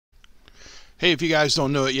Hey, if you guys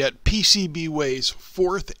don't know it yet, PCBWay's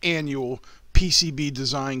 4th annual PCB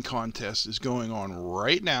design contest is going on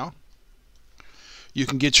right now. You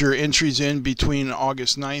can get your entries in between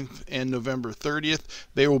August 9th and November 30th.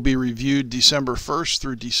 They will be reviewed December 1st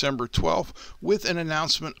through December 12th with an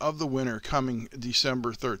announcement of the winner coming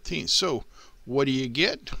December 13th. So, what do you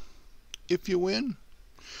get if you win?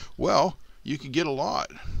 Well, you could get a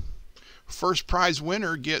lot. First prize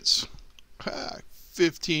winner gets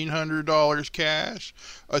 $1,500 cash,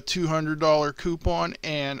 a $200 coupon,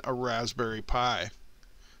 and a Raspberry Pi.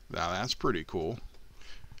 Now that's pretty cool.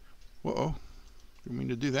 Whoa, didn't mean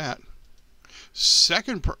to do that. Try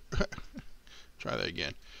that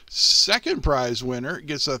again. Second prize winner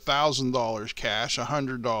gets $1,000 cash, a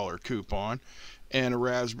 $100 coupon, and a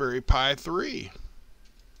Raspberry Pi 3.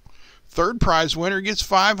 Third prize winner gets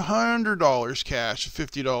 $500 cash, a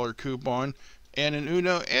 $50 coupon, and an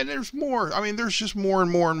Uno, and there's more. I mean, there's just more and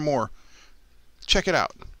more and more. Check it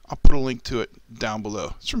out. I'll put a link to it down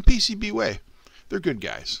below. It's from PCBWay. They're good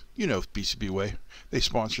guys. You know PCBWay. They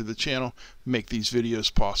sponsor the channel, make these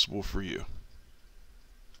videos possible for you.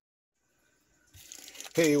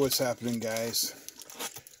 Hey, what's happening, guys?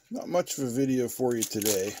 Not much of a video for you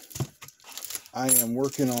today. I am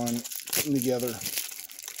working on putting together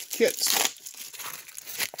kits.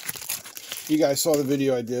 You guys saw the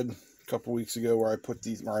video I did a couple weeks ago where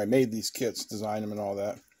I made these kits, designed them and all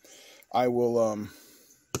that. I will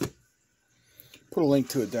put a link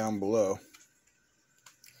to it down below.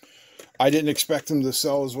 I didn't expect them to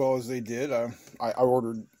sell as well as they did. I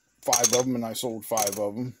ordered 5 of them and I sold 5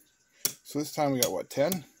 of them. So this time we got, what,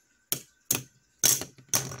 10?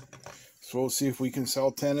 So we'll see if we can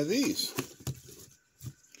sell 10 of these.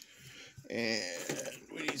 And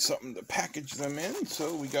we need something to package them in,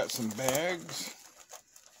 so we got some bags.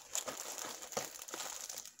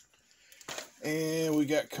 And we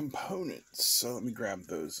got components, so let me grab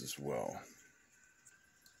those as well.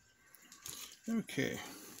 Okay,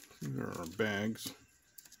 these are our bags.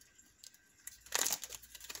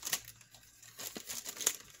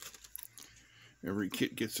 Every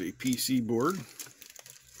kit gets a PC board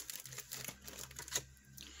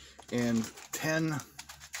and 10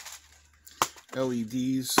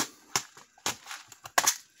 LEDs.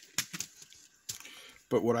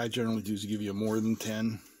 But what I generally do is give you more than 10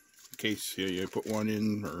 in case you put one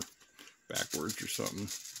in or backwards or something.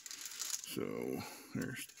 So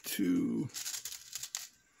there's 2,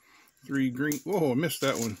 3 green. Whoa, I missed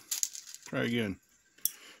that one. Try again.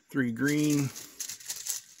 3 green.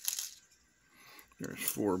 There's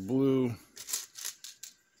 4 blue.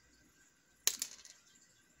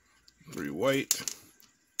 3 white.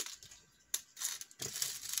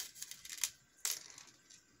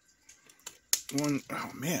 1,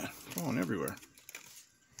 oh man, falling everywhere.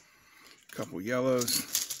 A couple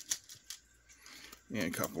yellows and a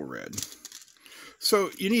couple red. So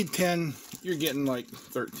you need 10. You're getting like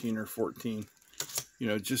 13 or 14, you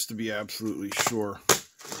know, just to be absolutely sure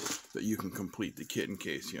that you can complete the kit in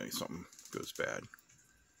case, you know, something goes bad.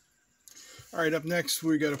 All right, up next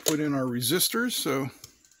we got to put in our resistors. So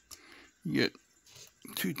you get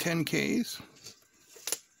 2 10Ks.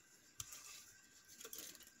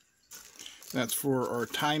 That's for our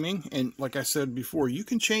timing, and like I said before, you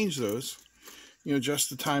can change those, you know, adjust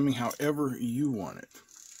the timing however you want it.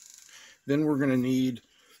 Then we're going to need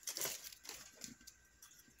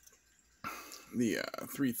the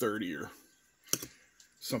 330 or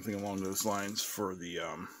something along those lines for the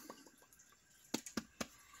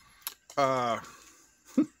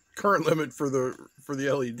current limit for the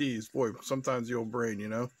LEDs. Boy, sometimes the old brain, you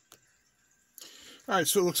know. All right,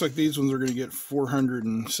 so it looks like these ones are going to get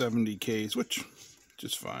 470 Ks, which is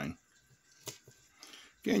just fine.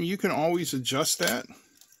 Again, you can always adjust that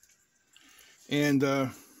and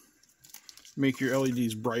make your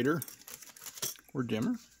LEDs brighter or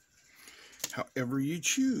dimmer, however you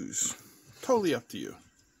choose. Totally up to you.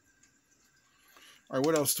 All right,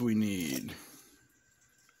 what else do we need?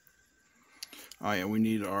 Oh yeah, we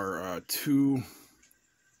need our 2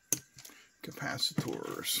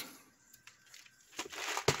 capacitors.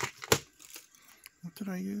 What did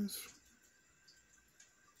I use?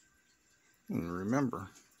 I don't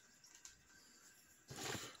remember.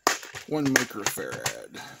 1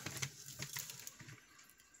 microfarad.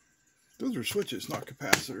 Those are switches, not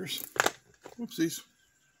capacitors. Whoopsies.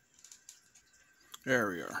 There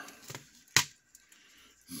we are.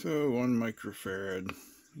 So 1 microfarad.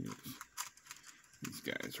 These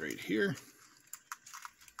guys right here,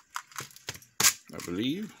 I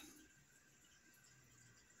believe.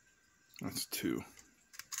 That's 2.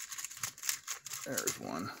 There's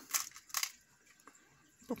 1.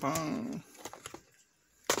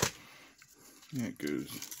 That goes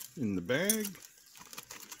in the bag.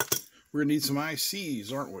 We're going to need some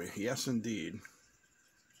ICs, aren't we? Yes, indeed.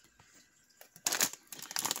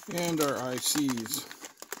 And our ICs.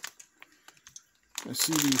 A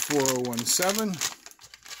CD4017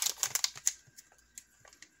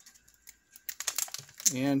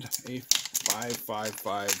 and a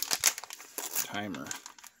 555 timer.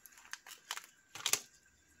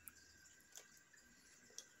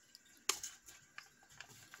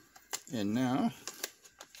 And now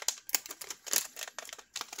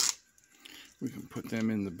we can put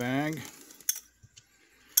them in the bag,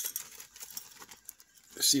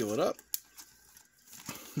 seal it up.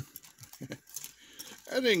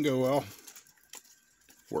 That didn't go well.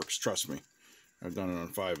 Works, trust me. I've done it on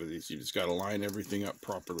 5 of these. You just got to line everything up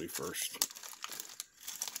properly first.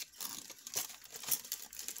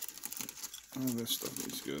 All this stuff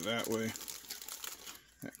needs to go that way.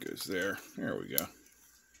 That goes there. There we go.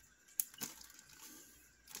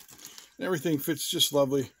 And everything fits just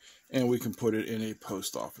lovely, and we can put it in a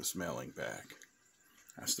post office mailing bag.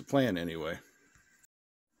 That's the plan anyway.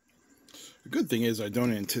 The good thing is I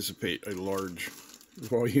don't anticipate a large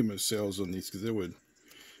volume of sales on these, because it would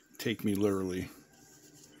take me literally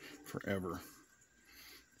forever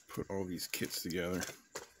to put all these kits together.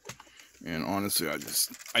 And honestly, I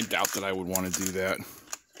doubt that I would want to do that.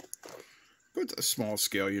 But a small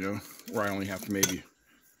scale, you know, where I only have to maybe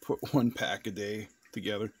put 1 pack a day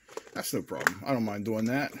together, that's no problem. I don't mind doing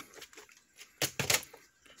that.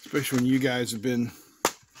 Especially when you guys have been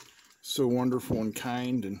so wonderful and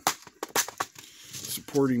kind and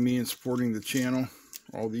supporting me and supporting the channel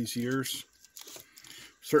all these years.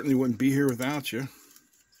 Certainly wouldn't be here without you.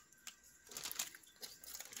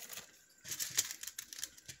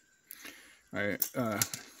 I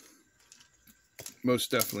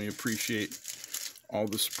most definitely appreciate all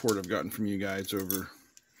the support I've gotten from you guys over,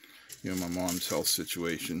 you know, my mom's health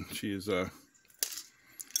situation. She is,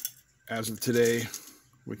 as of today,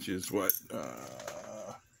 which is what,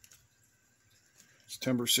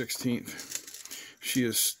 September 16th, she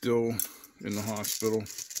is still in the hospital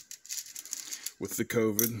with the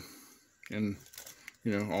COVID and,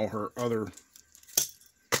 you know, all her other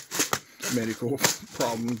medical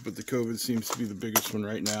problems, but the COVID seems to be the biggest one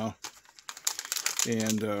right now.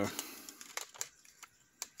 And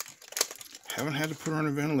haven't had to put her on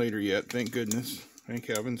a ventilator yet, thank goodness. Thank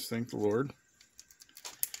heavens, thank the Lord.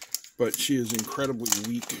 But she is incredibly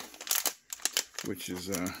weak, which is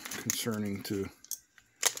concerning to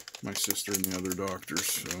my sister and the other doctors.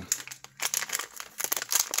 So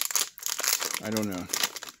I don't know.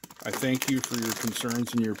 I thank you for your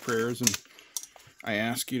concerns and your prayers, and I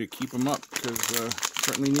ask you to keep them up, because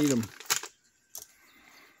certainly need them.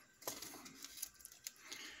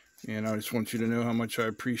 And I just want you to know how much I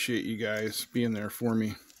appreciate you guys being there for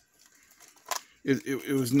me.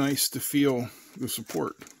 It was nice to feel the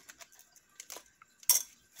support.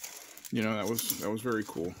 You know, that was very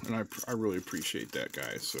cool, and I really appreciate that,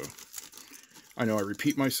 guys. So I know I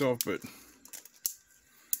repeat myself, but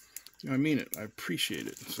you know, I mean it. I appreciate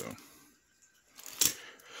it. So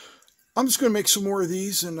I'm just going to make some more of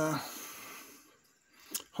these, and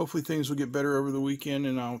hopefully things will get better over the weekend,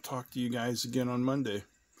 and I'll talk to you guys again on Monday.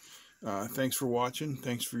 Thanks for watching.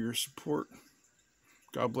 Thanks for your support.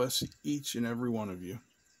 God bless each and every one of you.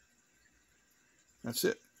 That's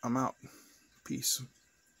it. I'm out. Peace.